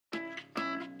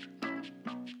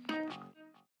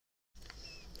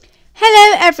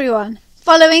Hello everyone!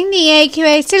 Following the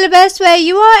AQA syllabus where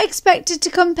you are expected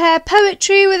to compare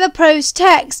poetry with a prose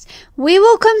text, we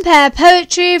will compare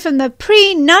poetry from the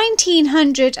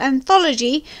Pre-1900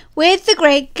 Anthology with The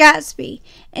Great Gatsby.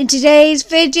 In today's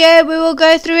video we will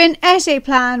go through an essay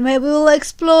plan where we will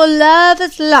explore Love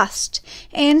as Lust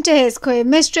in To His Coy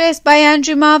Mistress by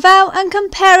Andrew Marvell and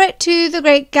compare it to The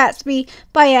Great Gatsby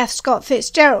by F. Scott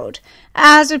Fitzgerald.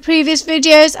 As with previous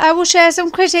videos, I will share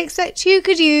some critics that you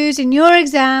could use in your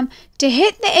exam to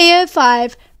hit the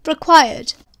AO5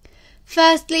 required.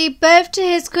 Firstly, both To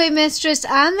His Coy Mistress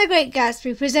and The Great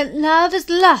Gatsby present love as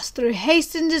lust through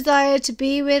hastened desire to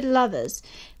be with lovers.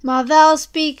 Marvell's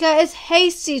speaker is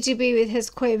hasty to be with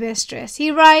his coy mistress. He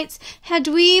writes, "Had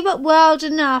we but world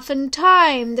enough and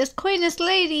time, this coyness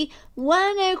lady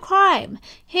were no crime."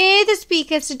 Here the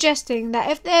speaker suggesting that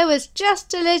if there was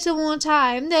just a little more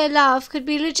time, their love could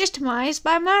be legitimized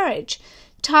by marriage.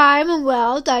 Time and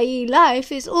world, i.e.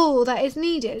 life, is all that is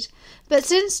needed. But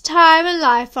since time and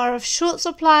life are of short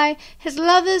supply, his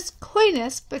lover's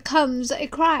coyness becomes a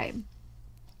crime.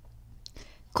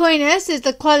 Coyness is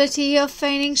the quality of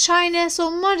feigning shyness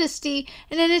or modesty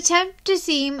in an attempt to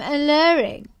seem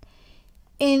alluring.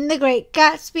 In The Great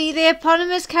Gatsby, the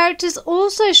eponymous character is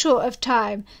also short of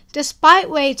time. Despite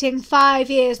waiting 5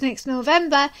 years next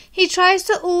November, he tries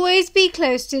to always be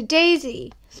close to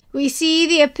Daisy. We see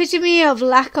the epitome of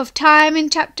lack of time in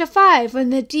Chapter 5 when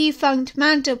the defunct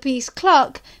mantelpiece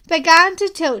clock began to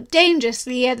tilt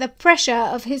dangerously at the pressure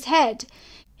of his head.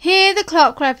 Here the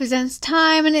clock represents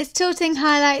time and its tilting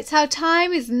highlights how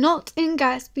time is not in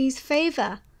Gatsby's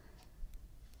favour.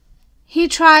 He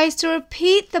tries to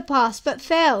repeat the past but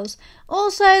fails.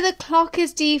 Also, the clock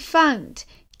is defunct.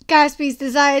 Gatsby's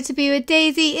desire to be with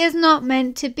Daisy is not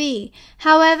meant to be.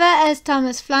 However, as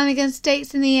Thomas Flanagan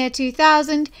states in the year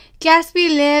 2000, Gatsby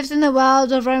lives in the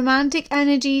world of romantic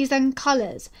energies and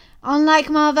colours. Unlike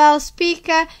Marvell's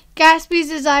speaker, Gatsby's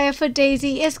desire for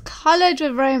Daisy is coloured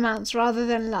with romance rather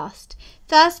than lust.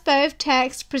 Thus both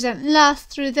texts present lust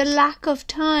through the lack of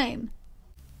time.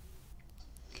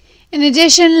 In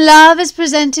addition, love is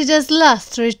presented as lust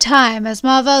through time, as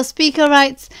Marvell's speaker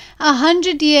writes,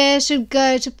 100 years should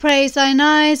go to praise thine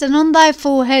eyes, and on thy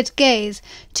forehead gaze,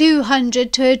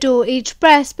 200 to adore each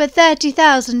breast, but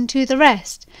 30,000 to the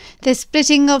rest. This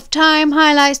splitting of time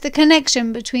highlights the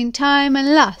connection between time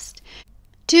and lust.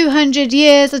 200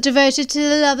 years are devoted to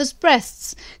the lover's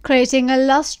breasts, creating a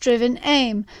lust-driven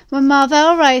aim. When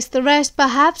Marvell writes the rest,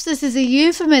 perhaps this is a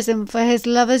euphemism for his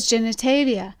lover's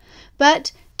genitalia.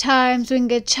 But Time's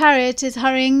winged chariot is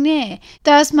hurrying near.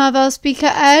 Thus Marvell's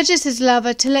speaker urges his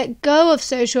lover to let go of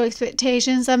social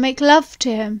expectations and make love to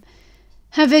him.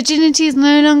 Her virginity is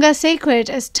no longer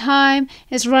sacred as time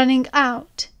is running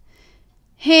out.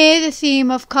 Here the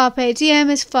theme of Carpe Diem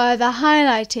is further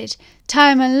highlighted.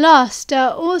 Time and lust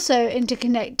are also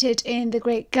interconnected in The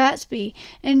Great Gatsby.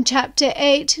 In Chapter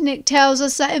 8, Nick tells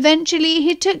us that eventually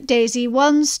he took Daisy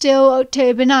one still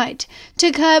October night,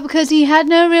 took her because he had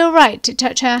no real right to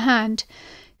touch her hand.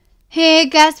 Here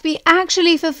Gatsby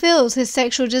actually fulfills his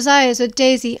sexual desires with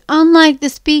Daisy, unlike the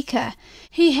speaker.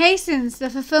 He hastens the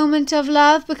fulfillment of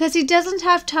love because he doesn't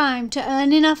have time to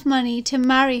earn enough money to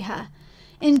marry her.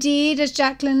 Indeed, as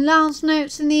Jacqueline Lance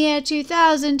notes in the year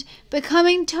 2000,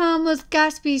 becoming Tom was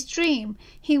Gatsby's dream.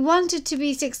 He wanted to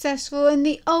be successful in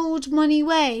the old money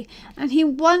way, and he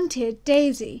wanted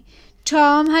Daisy.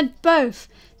 Tom had both,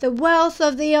 the wealth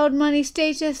of the old money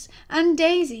status and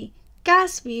Daisy.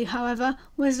 Gatsby, however,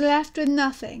 was left with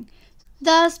nothing.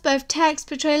 Thus, both texts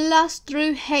portray lust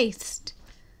through haste.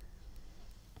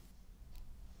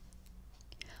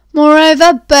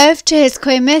 Moreover, both To His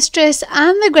Coy Mistress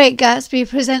and The Great Gatsby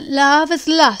present love as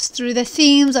lust through the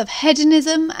themes of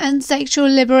hedonism and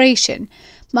sexual liberation.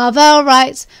 Marvell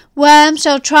writes, "Worms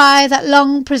shall try that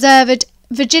long-preserved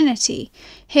virginity."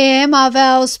 Here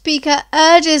Marvell's speaker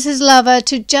urges his lover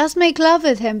to just make love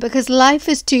with him because life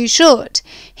is too short.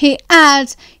 He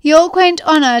adds, "Your quaint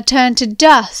honour turned to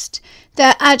dust."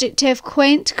 The adjective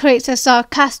quaint creates a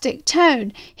sarcastic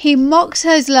tone. He mocks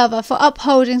his lover for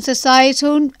upholding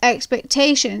societal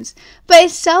expectations, but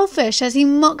is selfish as he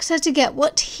mocks her to get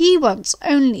what he wants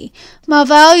only.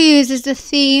 Marvell uses the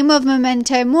theme of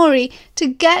memento mori to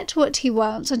get what he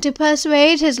wants and to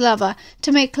persuade his lover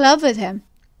to make love with him.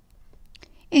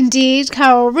 Indeed,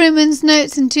 Carol Rumens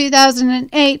notes in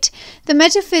 2008, the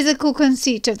metaphysical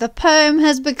conceit of the poem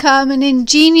has become an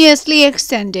ingeniously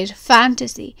extended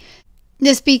fantasy.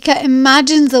 The speaker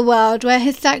imagines a world where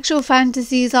his sexual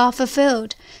fantasies are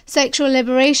fulfilled. Sexual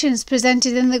liberation is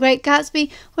presented in The Great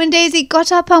Gatsby when Daisy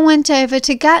got up and went over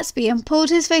to Gatsby and pulled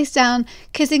his face down,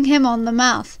 kissing him on the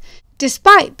mouth.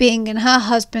 despite being in her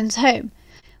husband's home.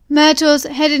 Myrtle's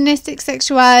hedonistic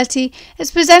sexuality is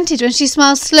presented when she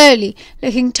smiles slowly,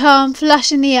 looking Tom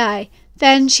flush in the eye.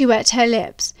 Then she wet her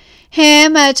lips. Here,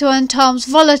 Myrtle and Tom's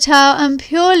volatile and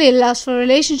purely lustful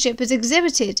relationship is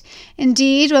exhibited.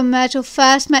 Indeed, when Myrtle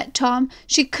first met Tom,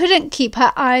 she couldn't keep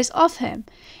her eyes off him.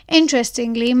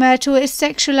 Interestingly, Myrtle is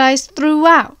sexualized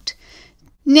throughout.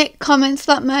 Nick comments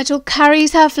that Myrtle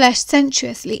carries her flesh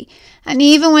sensuously, and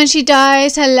even when she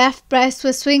dies, her left breast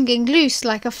was swinging loose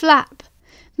like a flap.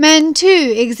 Men,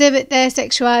 too, exhibit their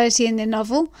sexuality in the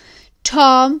novel.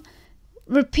 Tom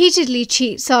repeatedly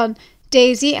cheats on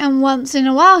Daisy, and once in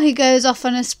a while he goes off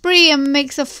on a spree and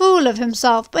makes a fool of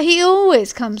himself, but he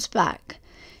always comes back.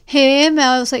 Here,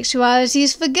 male sexuality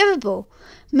is forgivable.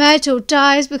 Myrtle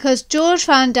dies because George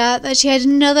found out that she had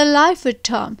another life with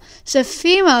Tom, so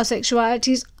female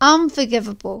sexuality is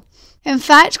unforgivable. In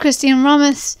fact, Christian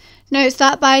Romas notes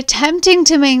that by attempting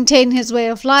to maintain his way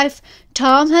of life,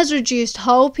 Tom has reduced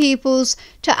whole peoples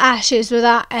to ashes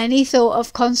without any thought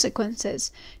of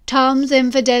consequences. Tom's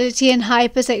infidelity and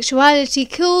hypersexuality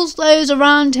kills those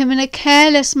around him in a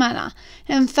careless manner.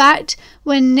 In fact,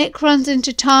 when Nick runs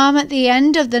into Tom at the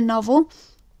end of the novel,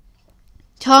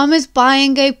 Tom is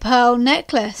buying a pearl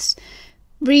necklace.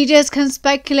 Readers can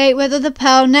speculate whether the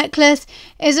pearl necklace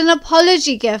is an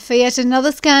apology gift for yet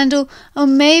another scandal, or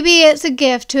maybe it's a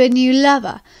gift to a new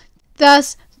lover.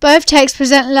 Thus, both texts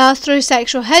present lust through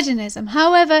sexual hedonism.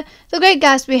 However, The Great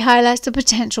Gatsby highlights the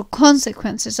potential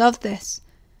consequences of this.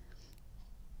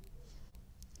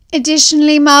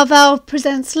 Additionally, Marvell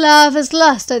presents love as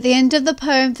lust at the end of the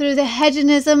poem through the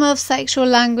hedonism of sexual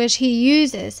language he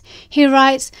uses. He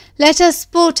writes, "Let us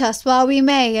sport us while we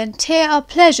may, and tear our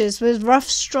pleasures with rough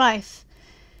strife."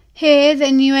 Here, the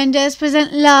innuendos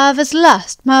present love as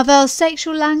lust. Marvell's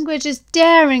sexual language is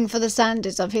daring for the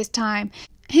standards of his time.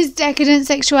 His decadent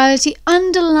sexuality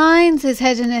underlines his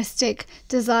hedonistic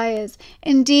desires.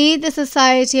 Indeed, the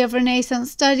Society of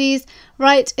Renaissance Studies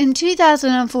writes in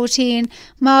 2014,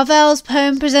 Marvell's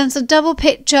poem presents a double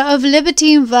picture of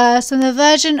libertine verse and the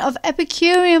version of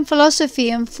Epicurean philosophy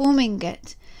informing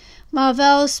it.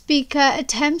 Marvell's speaker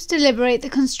attempts to liberate the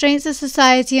constraints of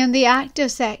society and the act of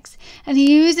sex, and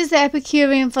he uses the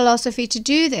Epicurean philosophy to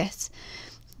do this.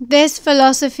 This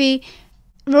philosophy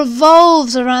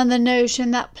revolves around the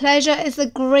notion that pleasure is the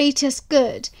greatest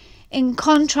good. In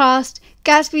contrast,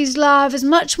 Gatsby's love is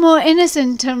much more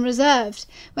innocent and reserved.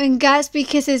 When Gatsby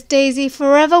kisses Daisy,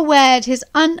 forever wed his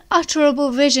unutterable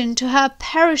vision to her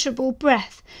perishable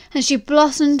breath, and she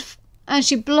blossomed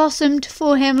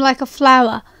for him like a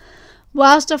flower.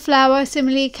 Whilst a flower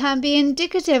simile can be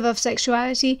indicative of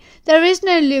sexuality, there is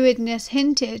no lewdness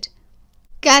hinted.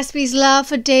 Gatsby's love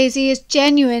for Daisy is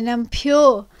genuine and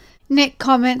pure. Nick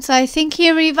comments, "I think he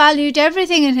revalued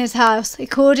everything in his house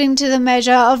according to the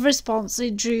measure of response he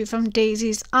drew from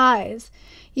Daisy's eyes.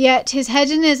 Yet his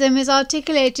hedonism is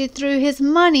articulated through his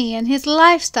money and his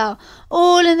lifestyle,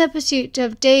 all in the pursuit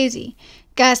of Daisy.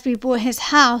 Gatsby bought his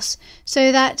house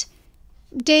so that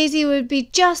Daisy would be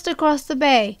just across the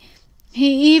bay.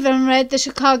 He even read the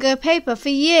Chicago paper for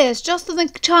years just on the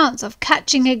chance of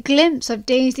catching a glimpse of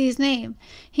Daisy's name.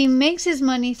 He makes his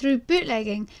money through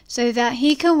bootlegging so that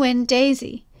he can win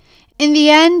Daisy. In the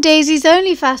end, Daisy's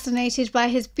only fascinated by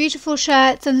his beautiful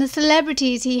shirts and the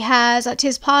celebrities he has at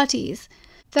his parties."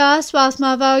 Thus, whilst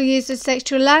Marvell uses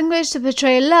sexual language to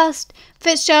portray lust,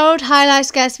 Fitzgerald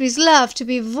highlights Gatsby's love to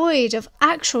be void of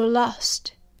actual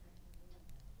lust.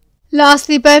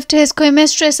 Lastly, both To His Coy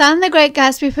Mistress and The Great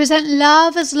Gatsby present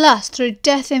love as lust through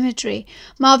death imagery.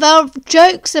 Marvell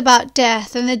jokes about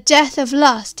death and the death of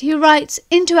lust. He writes,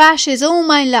 "Into ashes all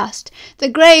my lust. The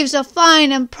grave's a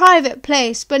fine and private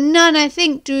place, but none, I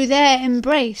think, do there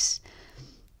embrace."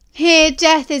 Here,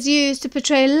 death is used to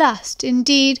portray lust.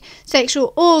 Indeed,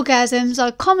 sexual orgasms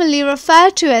are commonly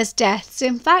referred to as deaths.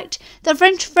 In fact, the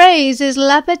French phrase is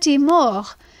la petite mort.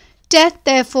 Death,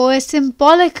 therefore, is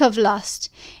symbolic of lust.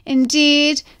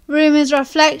 Indeed, Rumour's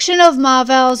reflection of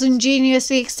Marvell's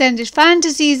ingeniously extended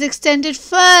fantasies extended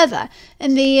further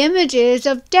in the images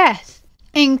of death.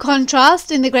 In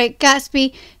contrast, in The Great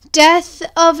Gatsby, death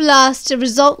of lust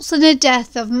results in a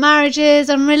death of marriages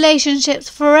and relationships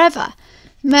forever.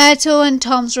 Myrtle and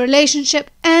Tom's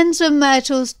relationship ends with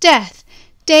Myrtle's death.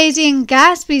 Daisy and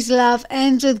Gatsby's love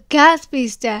ends with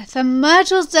Gatsby's death, and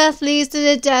Myrtle's death leads to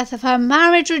the death of her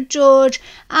marriage with George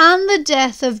and the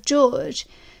death of George.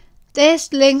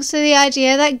 This links to the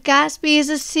idea that Gatsby is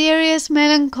a serious,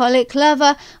 melancholic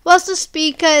lover, whilst the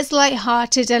speaker is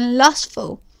light-hearted and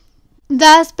lustful.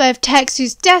 Thus, both texts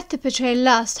use death to portray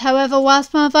lust. However,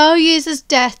 whilst Marvell uses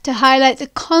death to highlight the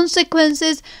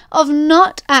consequences of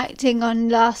not acting on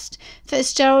lust,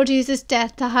 Fitzgerald uses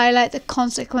death to highlight the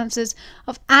consequences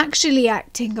of actually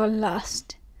acting on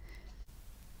lust.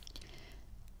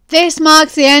 This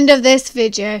marks the end of this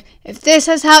video. If this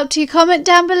has helped you, comment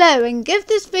down below and give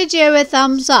this video a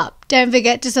thumbs up. Don't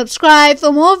forget to subscribe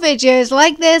for more videos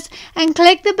like this and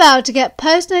click the bell to get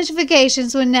post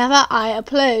notifications whenever I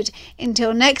upload.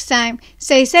 Until next time,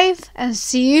 stay safe and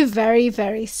see you very,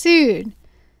 very soon.